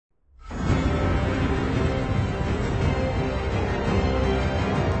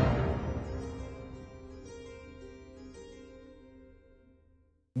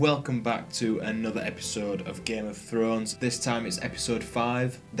Welcome back to another episode of Game of Thrones. This time it's episode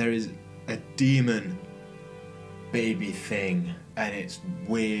 5. There is a demon baby thing and it's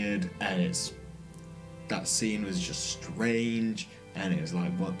weird and that scene was just strange and it was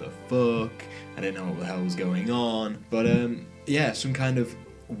like, what the fuck? I didn't know what the hell was going on. But yeah, some kind of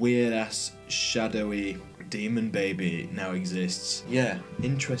weird ass shadowy demon baby now exists. Yeah,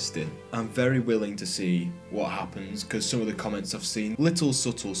 interesting. I'm very willing to see what happens because some of the comments I've seen, little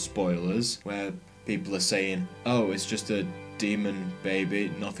subtle spoilers where people are saying, oh, it's just a demon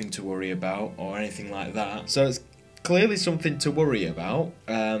baby, nothing to worry about or anything like that. So it's clearly something to worry about,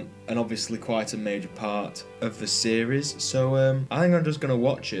 and obviously quite a major part of the series. So I think I'm just going to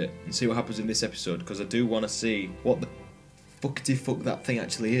watch it and see what happens in this episode because I do want to see what the fuckity fuck that thing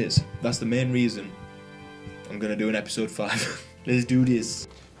actually is. That's the main reason I'm gonna do an episode 5. Let's do this.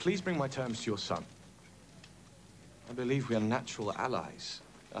 Please bring my terms to your son. I believe we are natural allies.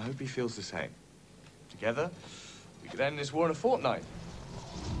 I hope he feels the same. Together, we could end this war in a fortnight.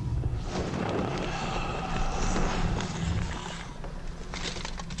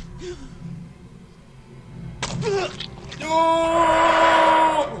 No!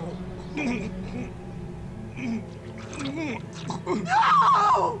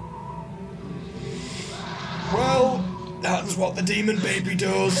 No! Well, that's what the demon baby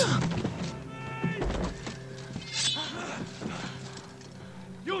does.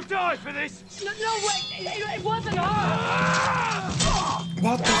 You'll die for this! No, wait, it wasn't her!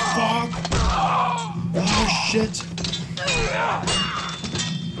 What the fuck? Oh shit.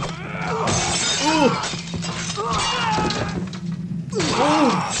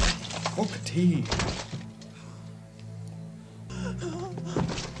 Oh! Fuck tea.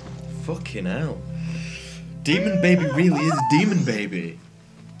 Fucking hell. Demon baby really is demon baby.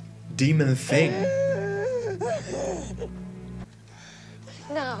 Demon thing.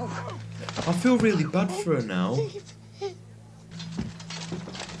 No. I feel really bad for her now.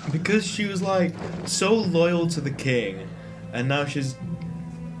 Because she was like so loyal to the king and now she's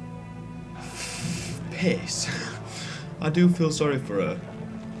piss. I do feel sorry for her.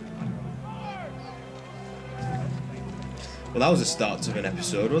 Well, that was the start of an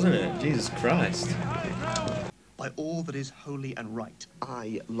episode, wasn't it? Jesus Christ. By all that is holy and right,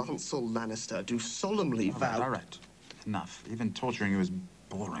 I, Lancel Lannister, do solemnly vow... All right. Enough. Even torturing you is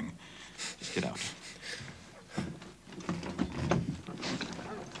boring. Just get out.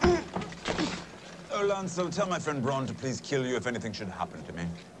 Oh, Lancel, tell my friend Bronn to please kill you if anything should happen to me.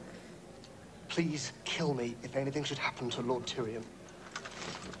 Please kill me if anything should happen to Lord Tyrion.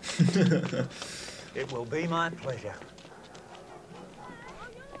 It will be my pleasure.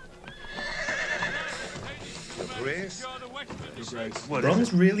 Grace?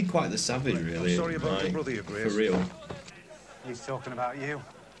 Bronn's really quite the savage, really. Sorry about like, your brother, Your Grace. for real. He's talking about you.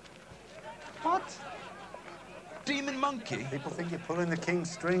 What? Demon monkey? People think you're pulling the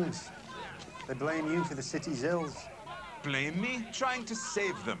king's strings. They blame you for the city's ills. Blame me? Trying to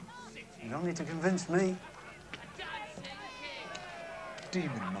save them. You don't need to convince me.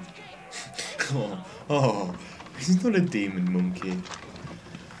 Demon monkey. Oh, he's not a demon monkey. You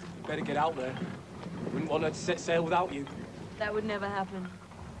better get out there. Wouldn't want her to set sail without you. That would never happen.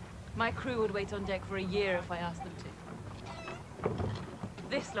 My crew would wait on deck for a year if I asked them to.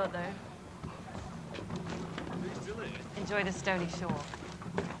 This lot, though. Enjoy the stony shore.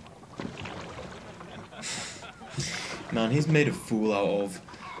 Man, he's made a fool out of,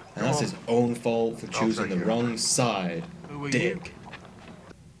 and that's his own fault for choosing the wrong side. Dick.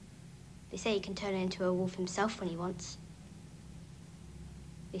 They say he can turn into a wolf himself when he wants.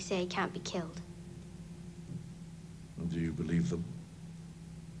 They say he can't be killed. Do you believe them?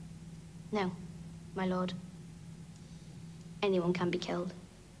 No, my lord. Anyone can be killed.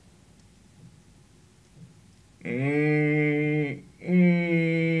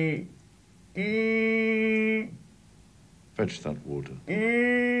 Fetch that water.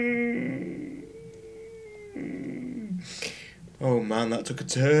 Oh man, that took a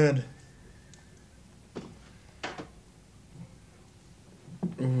turn.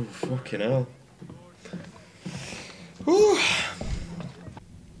 Oh, fucking hell. Whew.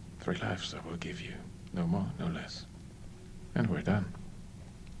 3 lives I will give you. No more, no less. And we're done.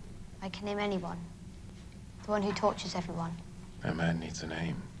 I can name anyone. The one who tortures everyone. A man needs a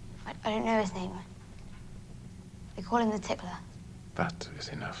name. I don't know his name. They call him the Tickler. That is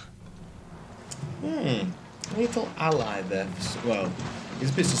enough. A little ally there. Well, he's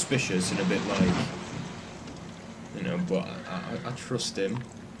a bit suspicious and a bit like, you know, but I trust him.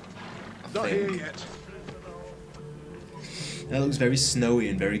 Not here yet. That looks very snowy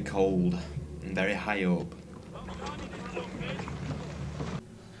and very cold and very high up.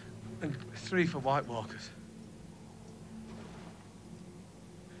 3 for White Walkers.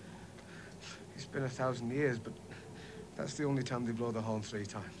 It's been 1,000 years, but that's the only time they blow the horn 3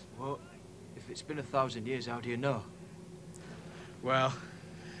 times. Well, if it's been 1,000 years, how do you know? Well,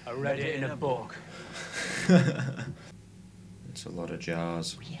 I read it in a book. It's a lot of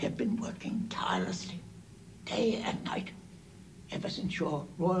jars. We have been working tirelessly, day and night, ever since your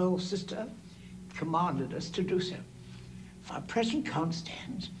royal sister commanded us to do so. Our present count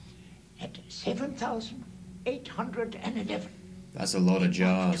stands at 7,811. That's a lot of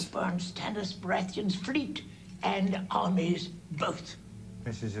jars. Burn Stannis Baratheon's fleet and armies both.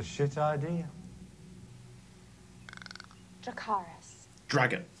 This is a shit idea. Dracarys.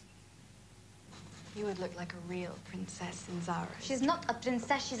 Dragon. You would look like a real princess in Zara. She's not a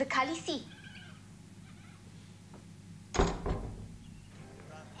princess, she's a Khaleesi.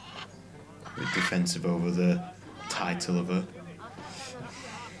 Bit defensive over the title of her.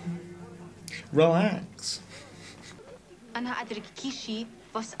 Relax. أنا أدرك كل شيء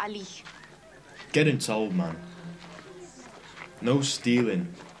بس عليه. Getting told, man. No stealing.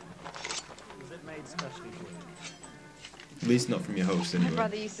 At least not from your host, My anyway.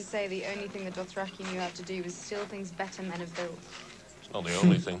 brother used to say the only thing the Dothraki knew how to do was steal things better men have built. It's not the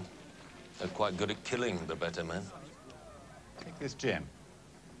only thing. They're quite good at killing the better men. Take this gem.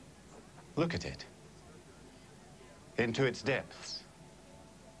 Look at it. Into its depths.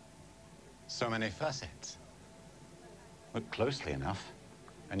 So many facets. Look closely enough,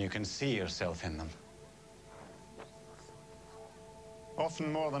 and you can see yourself in them.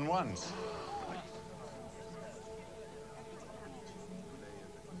 Often more than once.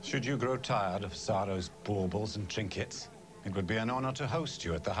 Should you grow tired of Saro's baubles and trinkets, it would be an honor to host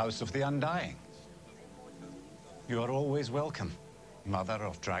you at the House of the Undying. You are always welcome, Mother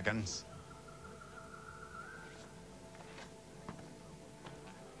of Dragons.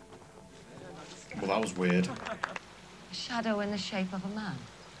 Well, that was weird. A shadow in the shape of a man.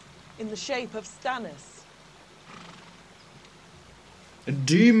 In the shape of Stannis. A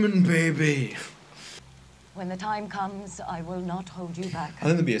demon baby. When the time comes, I will not hold you back. I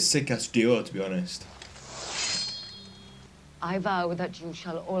think that'd be a sick-ass duo, to be honest. I vow that you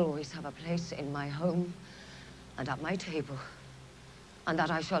shall always have a place in my home and at my table, and that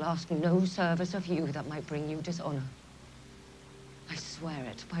I shall ask no service of you that might bring you dishonor. I swear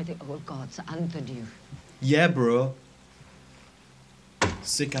it by the old gods and the new. Yeah, bro.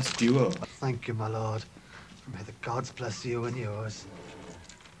 Sick-ass duo. Thank you, my lord. May the gods bless you and yours.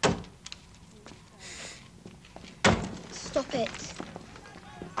 Stop it.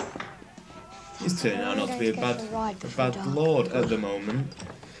 He's turning out not to be a bad lord at the moment.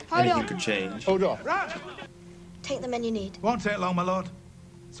 Hold Anything on. could change. Hold on. Take the men you need. Won't take long, my lord.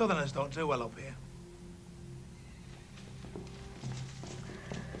 Southerners don't do well up here.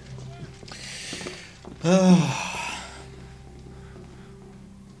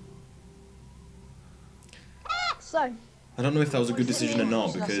 So, I don't know if that was a good decision or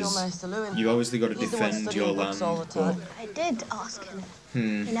not, because you obviously got to defend your land. But I did ask him.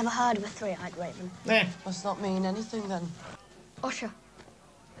 Hmm. He never heard of a three-eyed raven. Must not mean anything then. Osha.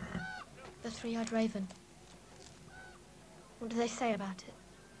 The three-eyed raven. What do they say about it?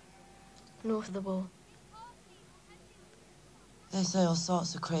 North of the wall. They say all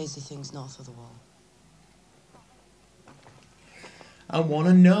sorts of crazy things north of the wall. I want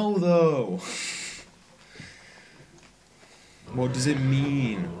to know, though. What does it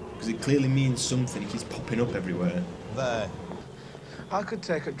mean? Because it clearly means something. It keeps popping up everywhere. There. I could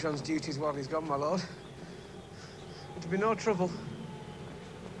take up John's duties while he's gone, my lord. It'd be no trouble.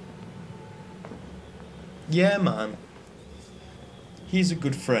 Yeah, man. He's a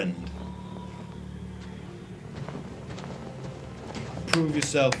good friend. Prove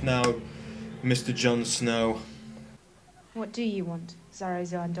yourself now, Mr. Jon Snow. What do you want,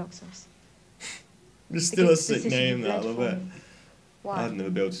 Zarazar Doxos? It's still a Because sick this is name, that, I blood love for it. me. Why? I'd never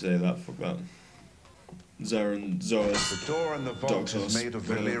be able to say that, fuck that. Zoran, Zoras. The door in the vault is made of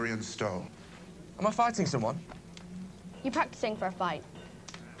Really? Valyrian stone. Am I fighting someone? You practicing for a fight?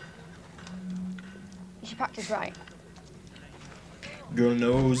 You should practice right. Girl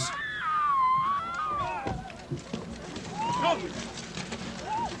knows.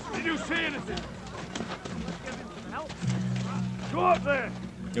 Did you see anything? Go up there!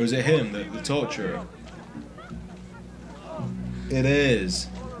 Was it him, the torturer? It is.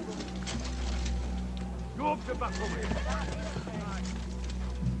 Go up to battle with him.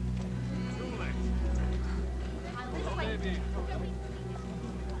 Too late.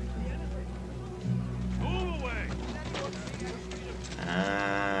 Move away!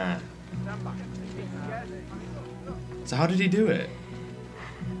 Ah. So how did he do it?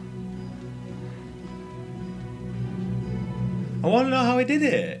 want to know how he did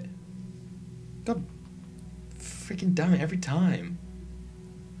it. God freaking damn it, every time.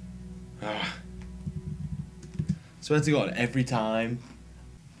 Ugh. Swear to God, every time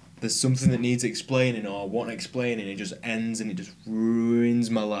there's something that needs explaining or I want explaining, it just ends and it just ruins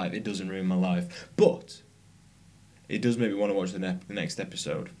my life. It doesn't ruin my life, but it does make me want to watch the next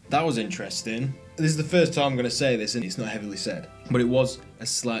episode. That was interesting. This is the first time I'm going to say this, and it's not heavily said, but it was a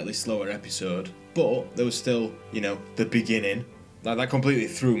slightly slower episode, but there was still, you know, the beginning. Like, that completely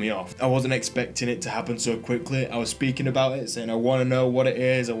threw me off. I wasn't expecting it to happen so quickly. I was speaking about it, saying I want to know what it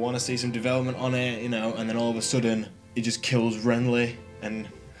is, I want to see some development on it, you know, and then all of a sudden, it just kills Renly, and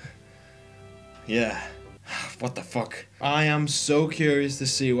yeah, what the fuck. I am so curious to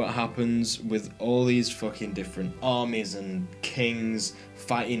see what happens with all these fucking different armies and kings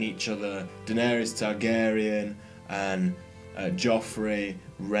fighting each other. Daenerys Targaryen and Joffrey,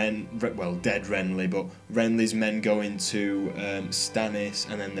 well, dead Renly, but Renly's men going to Stannis,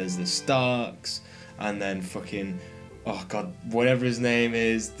 and then there's the Starks, and then fucking, oh god, whatever his name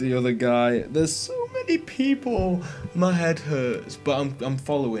is, the other guy. There's so many people. My head hurts, but I'm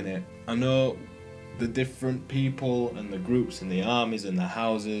following it. I know the different people and the groups and the armies and the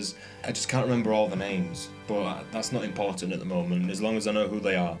houses. I just can't remember all the names, but that's not important at the moment, as long as I know who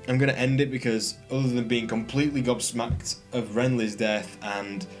they are. I'm going to end it because other than being completely gobsmacked of Renly's death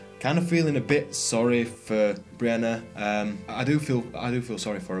and kind of feeling a bit sorry for Brianna, I do feel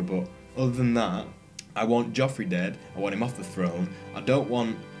sorry for her, but other than that, I want Joffrey dead. I want him off the throne. I don't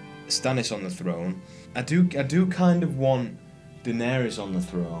want Stannis on the throne. I do kind of want Daenerys on the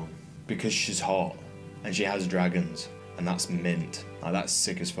throne because she's hot and she has dragons, and that's mint. Like, that's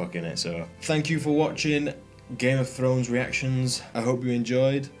sick as fuck, innit? So thank you for watching Game of Thrones reactions. I hope you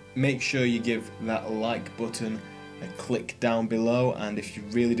enjoyed. Make sure you give that like button a click down below, and if you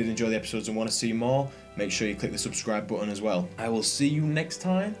really did enjoy the episodes and want to see more, make sure you click the subscribe button as well. I will see you next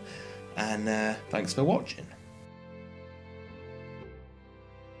time, and thanks for watching.